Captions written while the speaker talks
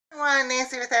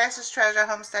Nancy with Ash's Treasure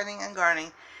Homesteading and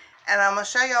Gardening, and I'm going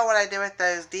to show y'all what I did with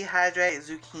those dehydrated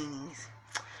zucchinis.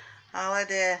 All I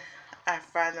did, I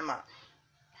fried them up.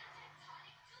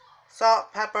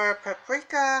 Salt, pepper,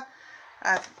 paprika.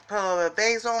 I put a little bit of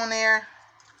basil in there.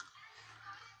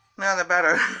 Now they're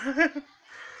better.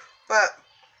 But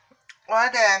what I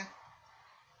did,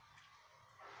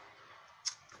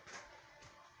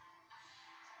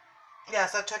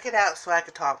 yes, I took it out so I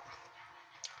could talk.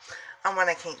 And when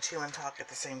I can't chew and talk at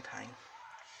the same time.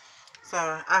 So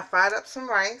I fried up some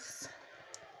rice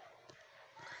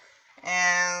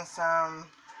and some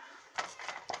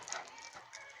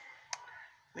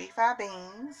refried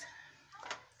beans.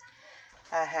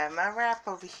 I have my wrap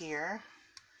over here,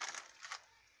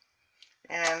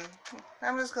 and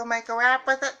I'm just gonna make a wrap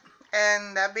with it,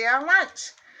 and that'll be our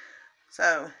lunch.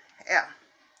 So yeah,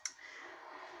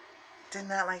 did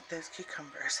not like those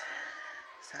cucumbers.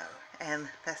 So, and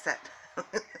that's it.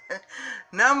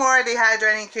 No more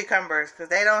dehydrating cucumbers, because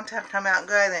they don't come out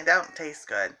good and they don't taste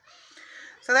good.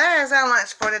 So that is our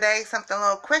lunch for today. Something a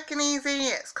little quick and easy.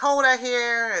 It's cold out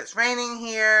here. It's raining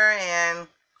here. And,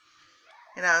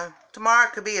 you know, tomorrow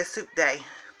could be a soup day.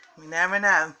 We never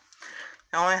know.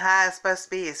 The only high it's supposed to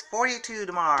be is 42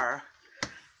 tomorrow.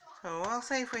 So we'll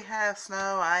see if we have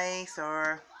snow, ice,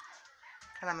 or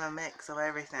kind of a mix of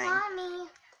everything. Grandma.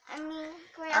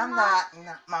 I'm not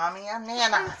Mommy. I'm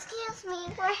Nana. Excuse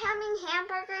me. We're having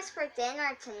hamburgers for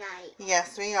dinner tonight.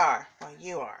 Yes, we are. Well,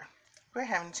 you are. We're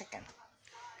having chicken.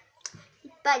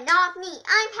 But not me.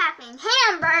 I'm having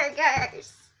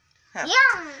hamburgers. Huh.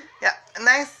 Yum. Yeah, a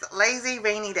nice, lazy,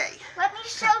 rainy day. Let me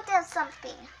show them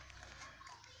something.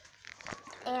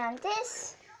 And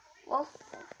this, well,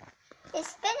 is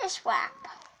spinach wrap.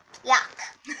 Yuck.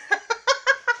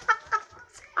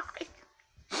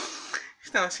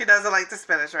 No, she doesn't like the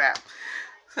spinach wrap.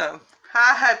 So,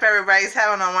 I hope everybody's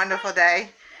having a wonderful day.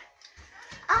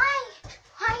 I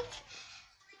like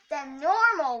the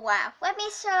normal wrap. Let me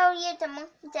show you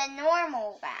the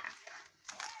normal wrap.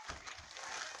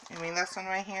 You mean this one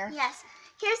right here? Yes.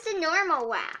 Here's the normal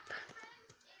wrap.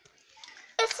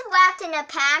 It's wrapped in a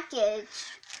package.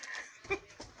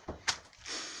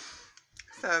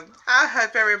 So, I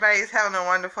hope everybody's having a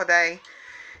wonderful day.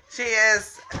 She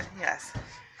is, yes.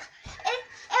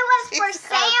 It was for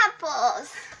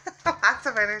samples. Lots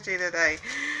of energy today.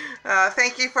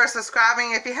 Thank you for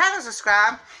subscribing. If you haven't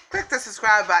subscribed, click the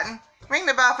subscribe button, ring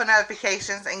the bell for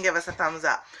notifications, and give us a thumbs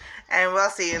up. And we'll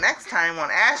see you next time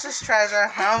on Ash's Treasure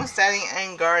Homesteading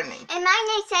and Gardening. And my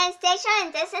name's Anastasia,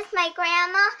 and this is my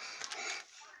grandma.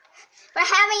 We're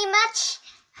having much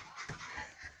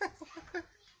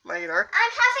Later.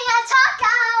 I'm having a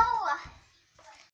taco!